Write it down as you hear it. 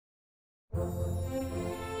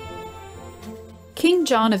King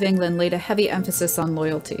John of England laid a heavy emphasis on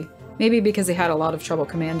loyalty, maybe because he had a lot of trouble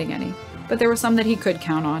commanding any, but there were some that he could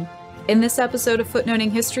count on. In this episode of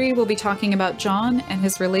Footnoting History, we'll be talking about John and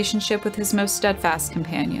his relationship with his most steadfast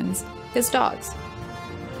companions, his dogs.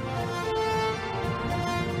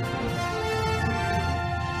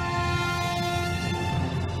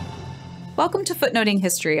 Welcome to Footnoting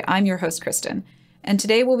History. I'm your host, Kristin, and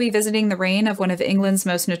today we'll be visiting the reign of one of England's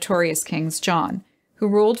most notorious kings, John, who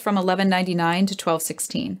ruled from 1199 to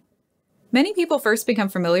 1216. Many people first become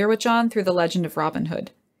familiar with John through the legend of Robin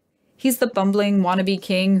Hood. He's the bumbling wannabe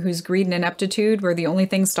king whose greed and ineptitude were the only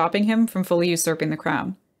things stopping him from fully usurping the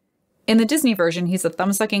crown. In the Disney version, he's a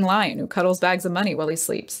thumb-sucking lion who cuddles bags of money while he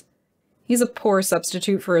sleeps. He's a poor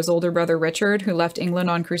substitute for his older brother Richard, who left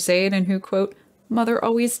England on crusade and who, quote, "Mother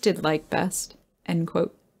always did like best," end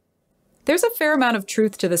quote. There's a fair amount of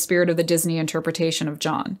truth to the spirit of the Disney interpretation of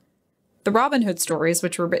John. The Robin Hood stories,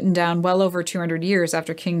 which were written down well over 200 years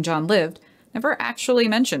after King John lived, never actually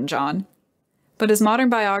mentioned John. But his modern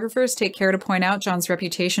biographers take care to point out John's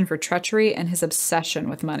reputation for treachery and his obsession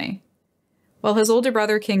with money. While his older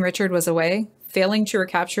brother King Richard was away, failing to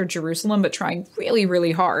recapture Jerusalem but trying really,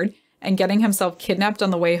 really hard, and getting himself kidnapped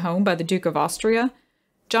on the way home by the Duke of Austria,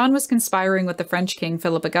 John was conspiring with the French king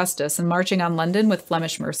Philip Augustus and marching on London with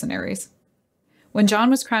Flemish mercenaries. When John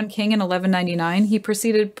was crowned king in 1199, he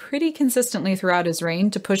proceeded pretty consistently throughout his reign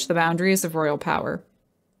to push the boundaries of royal power.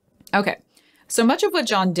 Okay, so much of what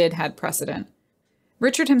John did had precedent.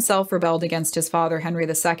 Richard himself rebelled against his father Henry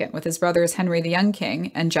II with his brothers Henry the Young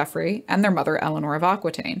King and Geoffrey and their mother Eleanor of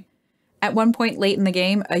Aquitaine. At one point late in the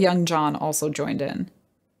game, a young John also joined in.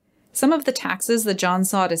 Some of the taxes that John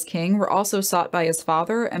sought as king were also sought by his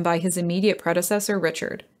father and by his immediate predecessor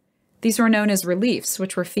Richard. These were known as reliefs,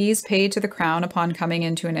 which were fees paid to the crown upon coming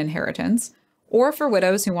into an inheritance, or for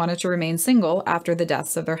widows who wanted to remain single after the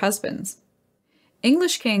deaths of their husbands.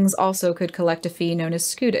 English kings also could collect a fee known as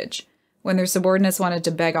scutage, when their subordinates wanted to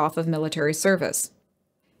beg off of military service.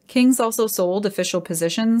 Kings also sold official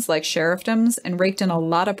positions like sheriffdoms and raked in a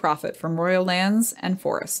lot of profit from royal lands and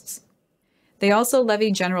forests. They also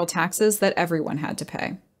levied general taxes that everyone had to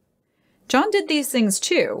pay. John did these things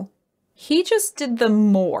too. He just did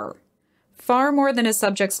them more. Far more than his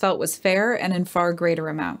subjects felt was fair and in far greater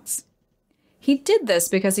amounts. He did this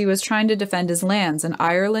because he was trying to defend his lands in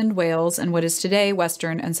Ireland, Wales, and what is today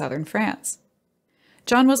western and southern France.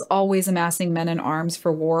 John was always amassing men and arms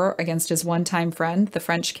for war against his one-time friend, the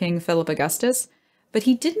French king Philip Augustus, but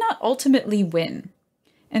he did not ultimately win.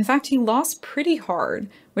 In fact, he lost pretty hard,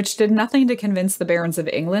 which did nothing to convince the barons of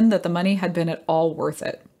England that the money had been at all worth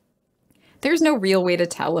it. There's no real way to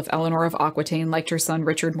tell if Eleanor of Aquitaine liked her son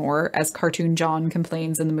Richard more, as Cartoon John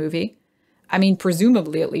complains in the movie. I mean,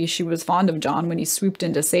 presumably at least she was fond of John when he swooped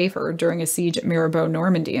in to save her during a siege at Mirabeau,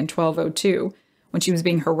 Normandy in 1202, when she was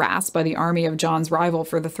being harassed by the army of John's rival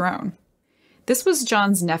for the throne. This was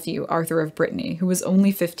John's nephew, Arthur of Brittany, who was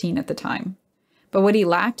only 15 at the time. But what he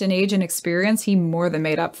lacked in age and experience, he more than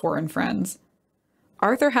made up for in friends.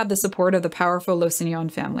 Arthur had the support of the powerful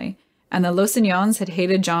Lusignan family, and the Lusignans had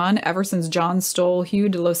hated John ever since John stole Hugh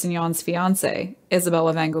de Lusignan's fiancée, Isabel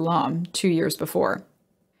of Angoulême, 2 years before.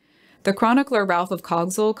 The chronicler Ralph of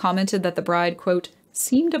Cogswell commented that the bride, quote,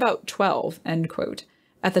 seemed about 12, end quote,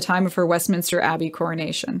 at the time of her Westminster Abbey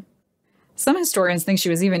coronation. Some historians think she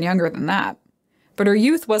was even younger than that. But her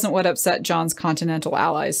youth wasn't what upset John's continental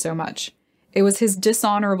allies so much. It was his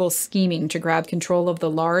dishonorable scheming to grab control of the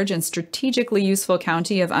large and strategically useful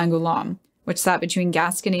county of Angoulême, which sat between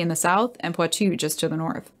Gascony in the south and Poitou just to the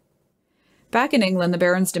north. Back in England, the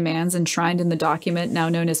barons' demands enshrined in the document now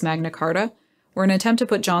known as Magna Carta were an attempt to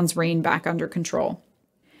put John's reign back under control.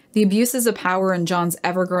 The abuses of power and John's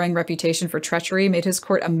ever-growing reputation for treachery made his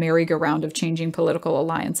court a merry-go-round of changing political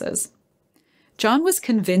alliances. John was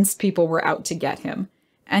convinced people were out to get him,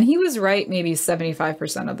 and he was right maybe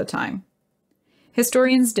 75% of the time.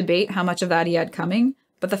 Historians debate how much of that he had coming,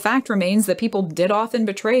 but the fact remains that people did often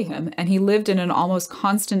betray him, and he lived in an almost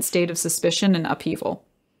constant state of suspicion and upheaval.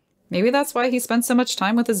 Maybe that's why he spent so much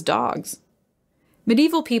time with his dogs.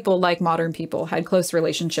 Medieval people, like modern people, had close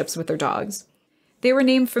relationships with their dogs. They were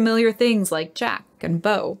named familiar things like Jack and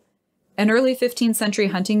Beau. An early 15th century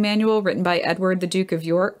hunting manual written by Edward the Duke of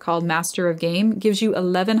York called Master of Game gives you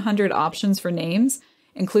 1,100 options for names,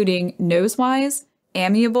 including Nosewise,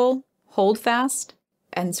 Amiable, Holdfast,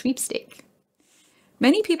 and Sweepstake.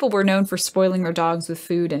 Many people were known for spoiling their dogs with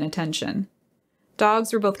food and attention.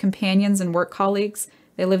 Dogs were both companions and work colleagues.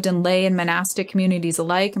 They lived in lay and monastic communities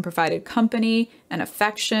alike and provided company and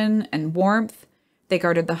affection and warmth. They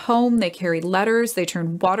guarded the home, they carried letters, they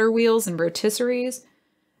turned water wheels and rotisseries.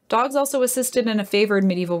 Dogs also assisted in a favored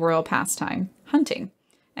medieval royal pastime, hunting,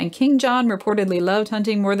 and King John reportedly loved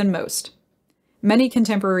hunting more than most. Many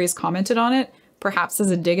contemporaries commented on it, perhaps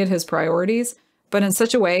as a dig at his priorities, but in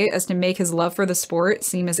such a way as to make his love for the sport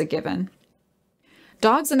seem as a given.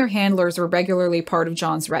 Dogs and their handlers were regularly part of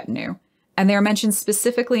John's retinue, and they are mentioned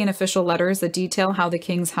specifically in official letters that detail how the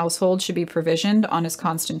king's household should be provisioned on his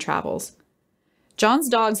constant travels. John's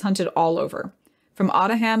dogs hunted all over, from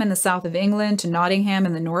Otterham in the south of England to Nottingham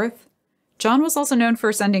in the north. John was also known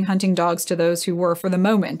for sending hunting dogs to those who were, for the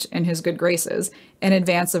moment, in his good graces, in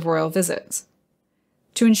advance of royal visits.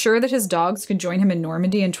 To ensure that his dogs could join him in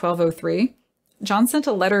Normandy in 1203, John sent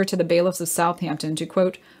a letter to the bailiffs of Southampton to,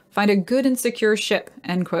 quote, find a good and secure ship,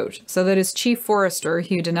 end quote, so that his chief forester,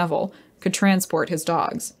 Hugh de Neville, could transport his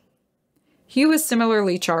dogs. Hugh was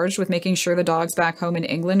similarly charged with making sure the dogs back home in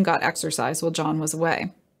England got exercise while John was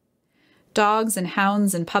away. Dogs and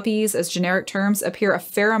hounds and puppies as generic terms appear a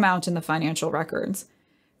fair amount in the financial records.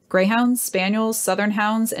 Greyhounds, spaniels, southern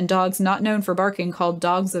hounds, and dogs not known for barking called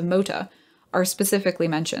dogs of Mota are specifically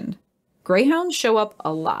mentioned. Greyhounds show up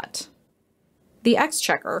a lot. The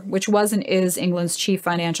Exchequer, which was and is England's chief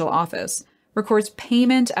financial office, records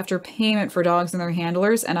payment after payment for dogs and their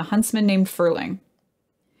handlers and a huntsman named Furling.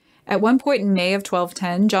 At one point in May of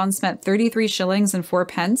 1210, John spent 33 shillings and 4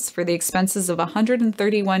 pence for the expenses of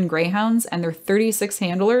 131 greyhounds and their 36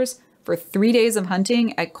 handlers for 3 days of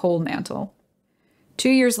hunting at Coldmantle.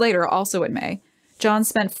 2 years later, also in May, John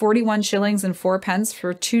spent 41 shillings and 4 pence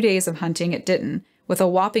for 2 days of hunting at Ditton, with a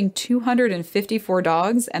whopping 254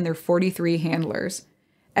 dogs and their 43 handlers.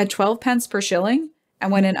 At 12 pence per shilling,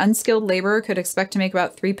 and when an unskilled laborer could expect to make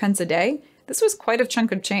about 3 pence a day, this was quite a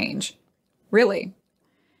chunk of change. Really.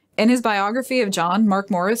 In his biography of John,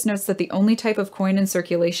 Mark Morris notes that the only type of coin in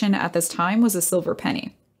circulation at this time was a silver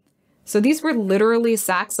penny. So these were literally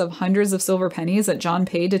sacks of hundreds of silver pennies that John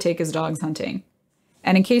paid to take his dogs hunting.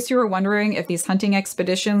 And in case you were wondering if these hunting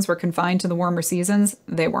expeditions were confined to the warmer seasons,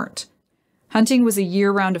 they weren't. Hunting was a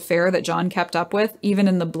year-round affair that John kept up with, even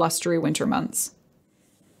in the blustery winter months.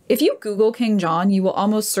 If you Google King John, you will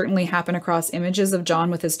almost certainly happen across images of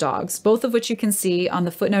John with his dogs, both of which you can see on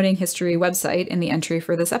the Footnoting History website in the entry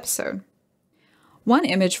for this episode. One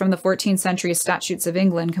image from the 14th century Statutes of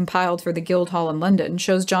England compiled for the Guildhall in London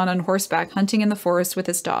shows John on horseback hunting in the forest with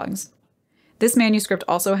his dogs. This manuscript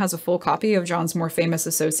also has a full copy of John's more famous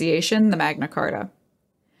association, the Magna Carta.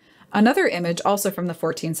 Another image, also from the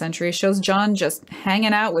 14th century, shows John just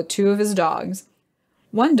hanging out with 2 of his dogs.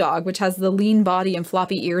 One dog, which has the lean body and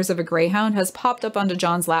floppy ears of a greyhound, has popped up onto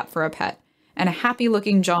John's lap for a pet, and a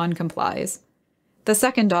happy-looking John complies. The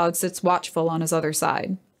second dog sits watchful on his other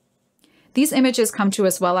side. These images come to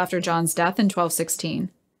us well after John's death in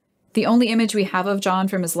 1216. The only image we have of John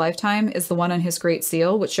from his lifetime is the one on his Great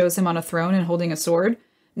Seal, which shows him on a throne and holding a sword.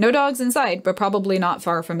 No dogs in sight, but probably not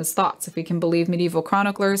far from his thoughts, if we can believe medieval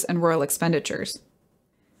chroniclers and royal expenditures.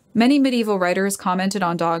 Many medieval writers commented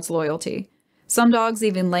on dogs' loyalty, some dogs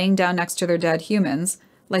even laying down next to their dead humans,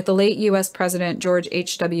 like the late U.S. President George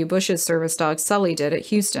H.W. Bush's service dog Sully did at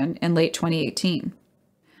Houston in late 2018.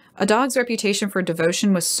 A dog's reputation for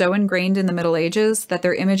devotion was so ingrained in the Middle Ages that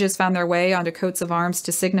their images found their way onto coats of arms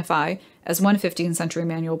to signify, as one 15th century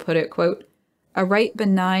manual put it, quote, a right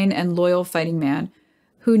benign and loyal fighting man,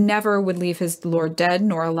 who never would leave his lord dead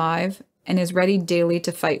nor alive, and is ready daily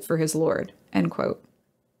to fight for his lord, end quote.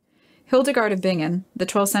 Hildegard of Bingen, the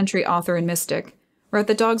 12th century author and mystic, wrote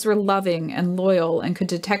that dogs were loving and loyal and could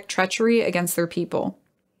detect treachery against their people.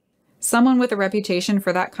 Someone with a reputation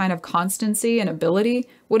for that kind of constancy and ability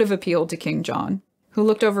would have appealed to King John, who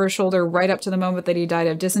looked over his shoulder right up to the moment that he died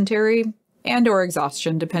of dysentery and or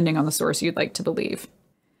exhaustion, depending on the source you'd like to believe.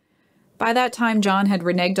 By that time, John had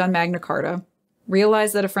reneged on Magna Carta,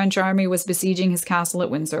 realized that a French army was besieging his castle at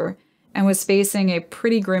Windsor, and was facing a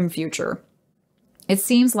pretty grim future. It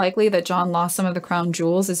seems likely that John lost some of the crown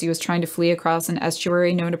jewels as he was trying to flee across an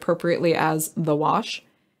estuary known appropriately as the Wash,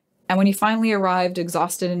 and when he finally arrived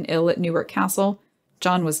exhausted and ill at Newark Castle,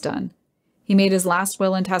 John was done. He made his last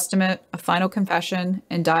will and testament, a final confession,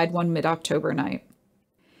 and died one mid-October night.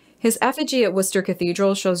 His effigy at Worcester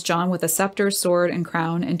Cathedral shows John with a scepter, sword, and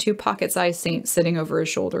crown, and 2 pocket-sized saints sitting over his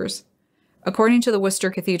shoulders. According to the Worcester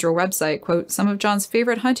Cathedral website, quote, some of John's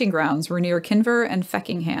favorite hunting grounds were near Kinver and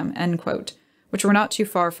Feckingham, end quote, which were not too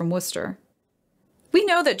far from Worcester. We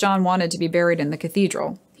know that John wanted to be buried in the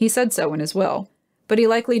cathedral. He said so in his will, but he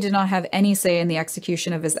likely did not have any say in the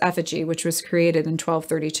execution of his effigy, which was created in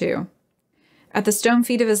 1232. At the stone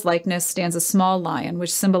feet of his likeness stands a small lion,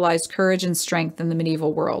 which symbolized courage and strength in the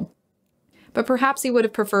medieval world. But perhaps he would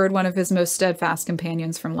have preferred one of his most steadfast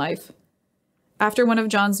companions from life. After one of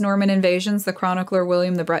John's Norman invasions, the chronicler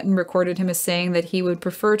William the Breton recorded him as saying that he would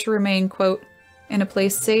prefer to remain, quote, in a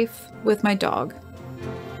place safe with my dog.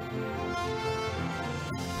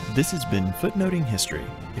 This has been Footnoting History.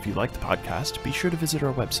 If you like the podcast, be sure to visit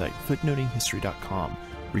our website, footnotinghistory.com,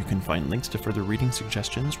 where you can find links to further reading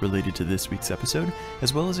suggestions related to this week's episode,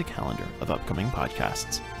 as well as a calendar of upcoming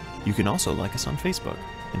podcasts. You can also like us on Facebook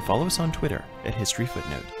and follow us on Twitter at History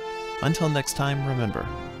Footnote. Until next time, remember,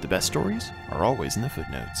 the best stories are always in the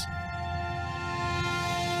footnotes.